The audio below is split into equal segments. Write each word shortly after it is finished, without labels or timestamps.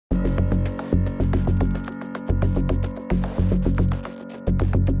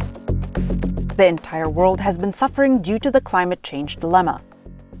The entire world has been suffering due to the climate change dilemma.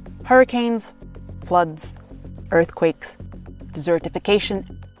 Hurricanes, floods, earthquakes,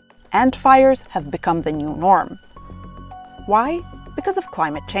 desertification, and fires have become the new norm. Why? Because of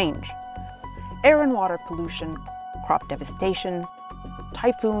climate change. Air and water pollution, crop devastation,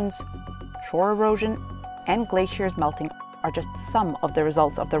 typhoons, shore erosion, and glaciers melting are just some of the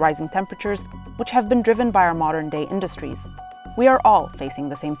results of the rising temperatures which have been driven by our modern-day industries. We are all facing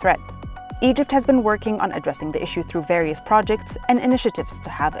the same threat. Egypt has been working on addressing the issue through various projects and initiatives to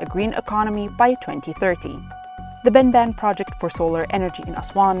have a green economy by 2030. The Benban project for solar energy in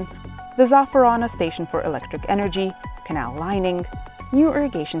Aswan, the Zafarana station for electric energy, canal lining, new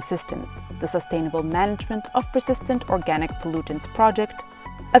irrigation systems, the sustainable management of persistent organic pollutants project,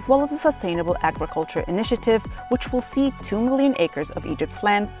 as well as a sustainable agriculture initiative which will see 2 million acres of Egypt's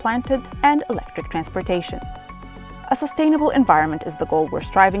land planted and electric transportation. A sustainable environment is the goal we're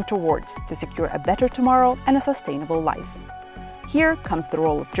striving towards to secure a better tomorrow and a sustainable life. Here comes the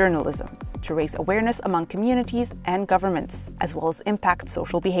role of journalism, to raise awareness among communities and governments, as well as impact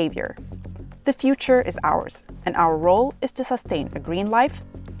social behavior. The future is ours, and our role is to sustain a green life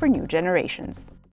for new generations.